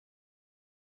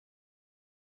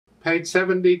Page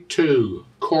 72,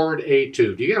 Chord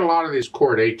Etude. You get a lot of these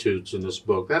chord etudes in this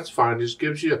book. That's fine. It just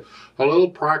gives you a little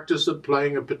practice of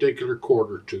playing a particular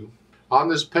chord or two. On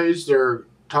this page, they're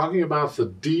talking about the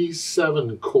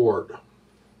D7 chord.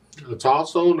 It's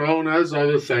also known as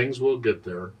other things. We'll get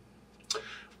there.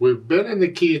 We've been in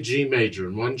the key of G major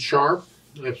and one sharp.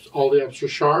 All the F's are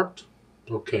sharped.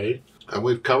 Okay. And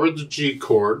we've covered the G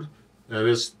chord. And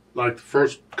it's like the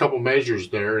first couple measures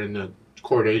there in the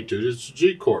chord etude. It's a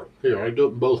G chord. Here, I do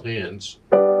it in both hands.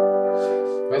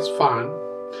 That's fine.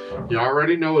 You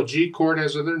already know a G chord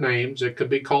has other names. It could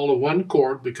be called a one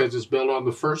chord because it's built on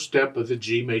the first step of the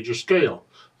G major scale.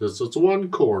 It's a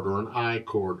one chord or an I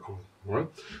chord. Right?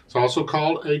 It's also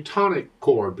called a tonic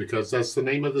chord because that's the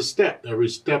name of the step. Every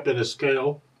step in a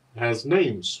scale has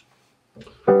names.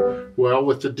 Well,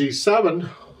 with the D7,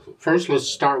 first let's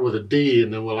start with a D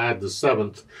and then we'll add the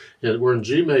seventh. And we're in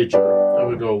G major and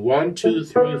we go 1, 2,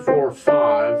 3, 4,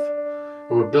 5.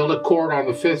 And we build a chord on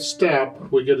the fifth step.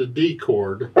 We get a D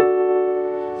chord.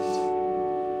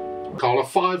 Call a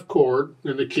 5 chord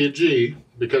in the key of G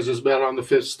because it's built on the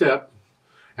fifth step.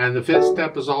 And the fifth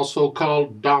step is also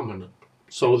called dominant.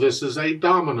 So this is a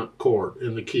dominant chord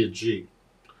in the key of G.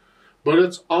 But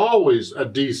it's always a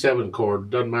D7 chord.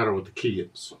 Doesn't matter what the key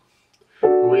is.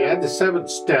 We add the seventh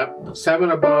step.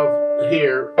 7 above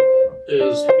here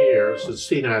is here. So it's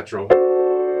C natural.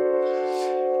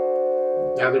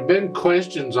 Now there have been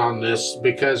questions on this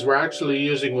because we're actually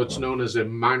using what's known as a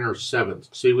minor seventh.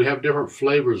 See, we have different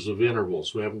flavors of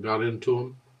intervals. We haven't got into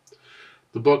them.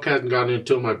 The book hasn't gotten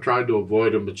into them. I've tried to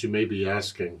avoid them, but you may be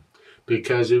asking.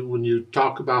 Because when you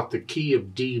talk about the key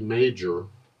of D major,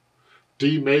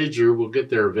 we'll get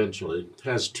there eventually,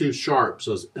 has two sharps,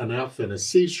 an F and a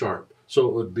C sharp. So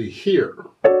it would be here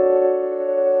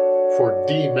for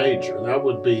D major. That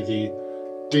would be the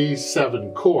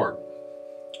D7 chord.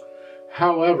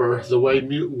 However, the way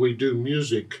we do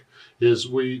music is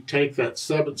we take that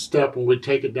seventh step and we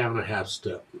take it down a half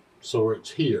step. So it's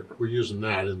here. We're using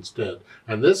that instead.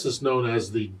 And this is known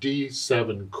as the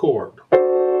D7 chord.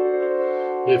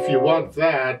 If you want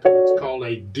that, it's called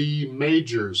a D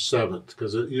major seventh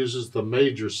because it uses the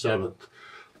major seventh.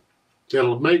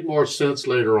 It'll make more sense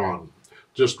later on.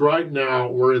 Just right now,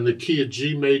 we're in the key of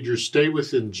G major. Stay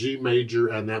within G major,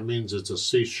 and that means it's a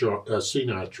C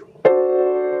natural.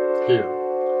 Here.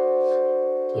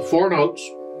 The 4 notes.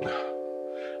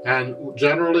 And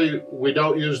generally, we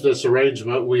don't use this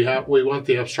arrangement. We want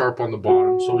the F sharp on the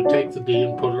bottom, so we take the D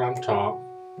and put it on top.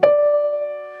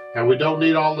 And we don't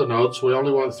need all the notes. We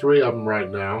only want 3 of them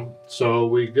right now. So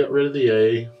we get rid of the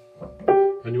A,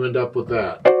 and you end up with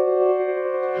that.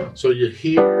 So you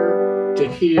hear to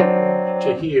hear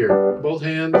to hear, both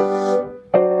hands,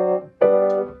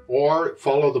 or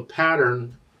follow the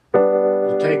pattern.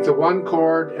 You take the one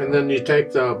chord, and then you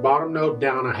take the bottom note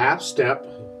down a half step,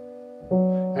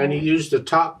 and you use the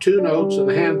top 2 notes in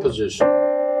the hand position.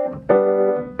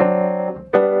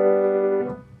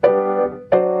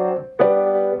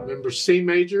 Remember C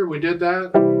major, we did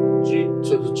that? G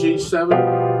to the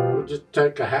G7, we just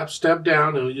take a half step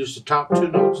down and we use the top 2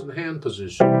 notes in the hand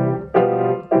position.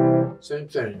 Same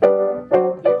thing.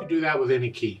 You can do that with any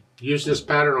key. Use this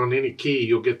pattern on any key,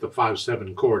 you'll get the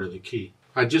 5-7 chord of the key.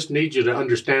 I just need you to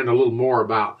understand a little more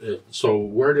about it. So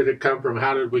where did it come from?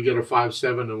 How did we get a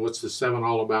 5-7? And what's the 7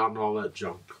 all about and all that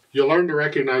junk? You'll learn to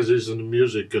recognize these in the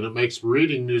music, and it makes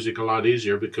reading music a lot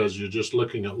easier because you're just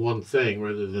looking at one thing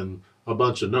rather than a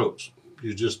bunch of notes.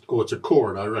 You just, oh, it's a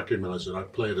chord. I recognize it. I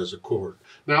play it as a chord.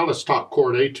 Now let's talk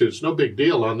chord etudes. No big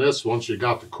deal on this once you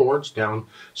got the chords down.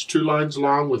 It's 2 lines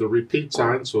long with a repeat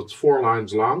sign, so it's 4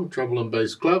 lines long. Treble and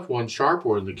bass clef, 1 sharp.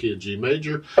 We're in the key of G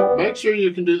major. Make sure you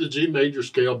can do the G major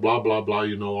scale, blah, blah, blah.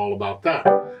 You know all about that.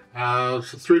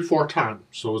 3/4 times,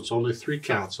 so it's only 3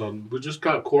 counts. We just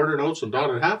got quarter notes and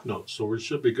dotted half notes, so we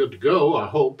should be good to go, I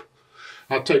hope.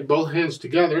 I'll take both hands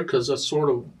together because that's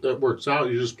that works out.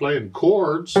 You're just playing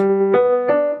chords.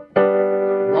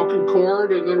 Broken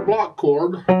chord and then a block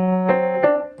chord.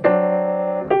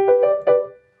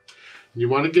 You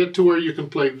want to get to where you can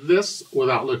play this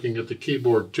without looking at the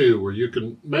keyboard too, where you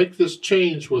can make this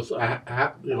change with a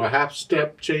half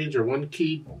step change or 1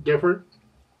 key different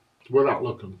without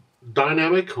looking.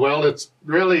 Dynamic, well, it's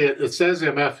really, it says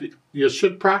MF. You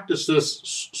should practice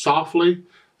this softly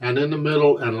and in the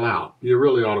middle and loud. You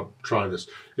really ought to try this.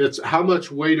 It's how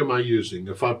much weight am I using?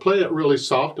 If I play it really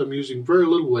soft, I'm using very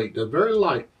little weight, very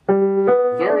light,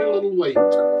 very little weight.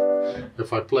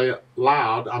 If I play it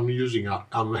loud, I'm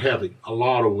heavy, a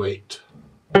lot of weight.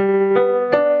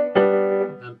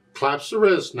 And claps the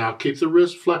wrist. Now keep the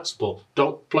wrist flexible.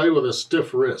 Don't play with a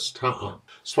stiff wrist.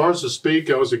 As far as the speed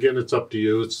goes, again, it's up to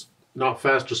you. not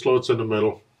fast or slow, it's in the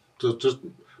middle. Just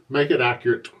make it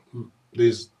accurate.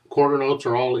 These quarter notes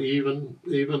are all even,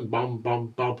 bum, bum,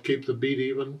 bum, keep the beat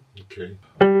even. Okay.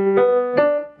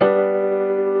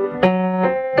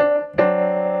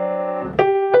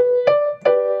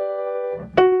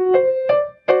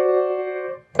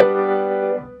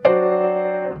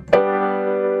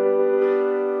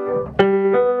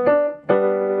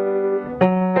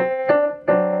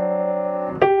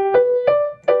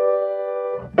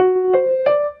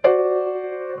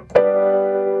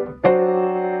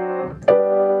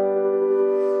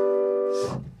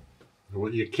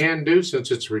 What you can do,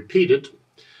 since it's repeated,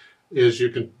 is you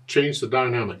can change the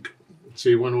dynamic.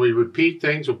 See, when we repeat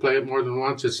things, we'll play it more than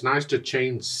once, it's nice to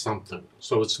change something.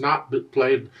 So it's not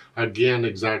played again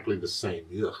exactly the same.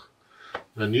 Ugh.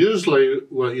 And usually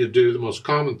what you do, the most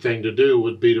common thing to do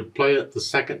would be to play it the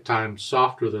second time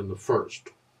softer than the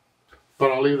first.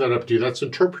 But I'll leave that up to you. That's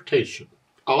interpretation.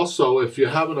 Also, if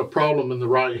you're having a problem in the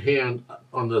right hand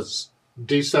on the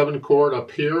D7 chord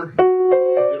up here,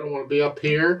 you don't want to be up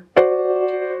here,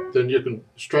 then you can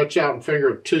stretch out and finger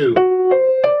it too.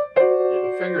 You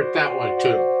can finger it that way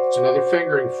too. It's another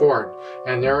fingering for it.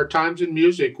 And there are times in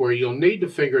music where you'll need to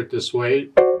finger it this way,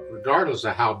 regardless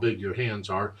of how big your hands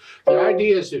are. The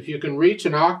idea is if you can reach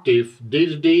an octave, D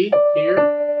to D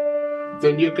here,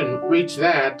 then you can reach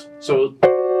that. So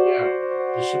yeah,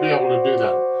 you should be able to do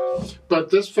that. But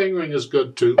this fingering is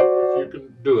good too, if you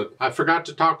can do it. I forgot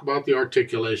to talk about the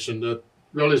articulation. That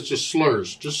really is just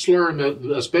slurs. Just slur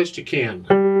them as best you can.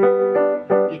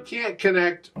 You can't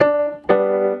connect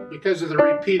because of the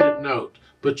repeated note,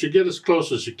 but you get as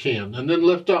close as you can. And then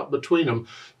lift up between them,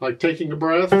 like taking a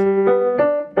breath.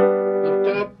 Lift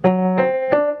up.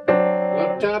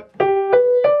 Lift up.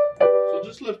 So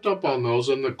just lift up on those.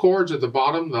 And the chords at the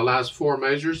bottom, the last four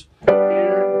measures,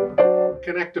 here,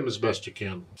 connect them as best you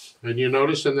can. And you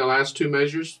notice in the last two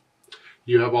measures,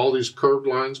 you have all these curved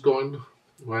lines going.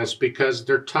 Well, that's because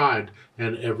they're tied,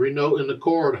 and every note in the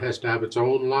chord has to have its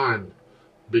own line,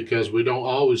 because we don't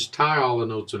always tie all the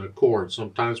notes in a chord.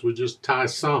 Sometimes we just tie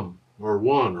some, or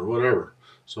one, or whatever.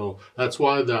 So that's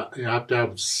why you have to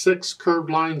have 6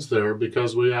 curved lines there,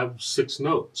 because we have 6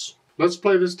 notes. Let's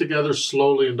play this together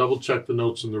slowly and double check the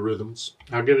notes and the rhythms.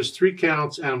 I'll give us 3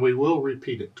 counts, and we will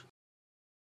repeat it.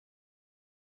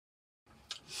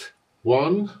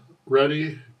 1,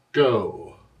 ready, go.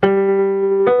 3.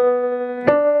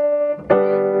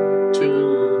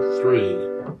 2, 3.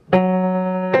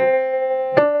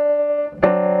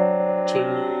 2,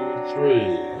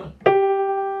 3.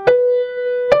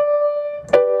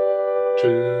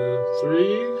 2,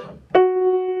 3.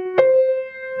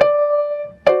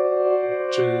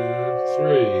 2,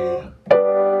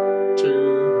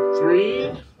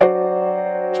 3.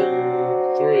 2,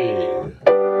 3.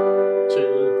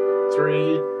 2,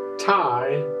 3.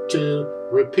 Tie, 2,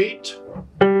 repeat.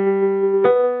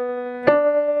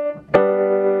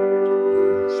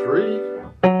 3,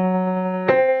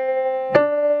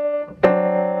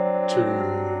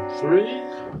 2, 3,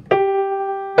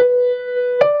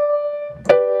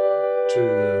 2,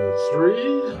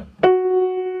 3,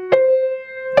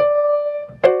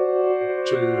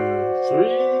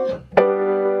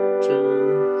 2,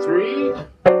 3, 2, 3,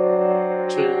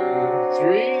 2,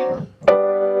 3,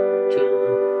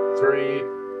 2, 3,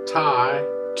 tie,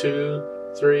 2,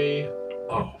 3.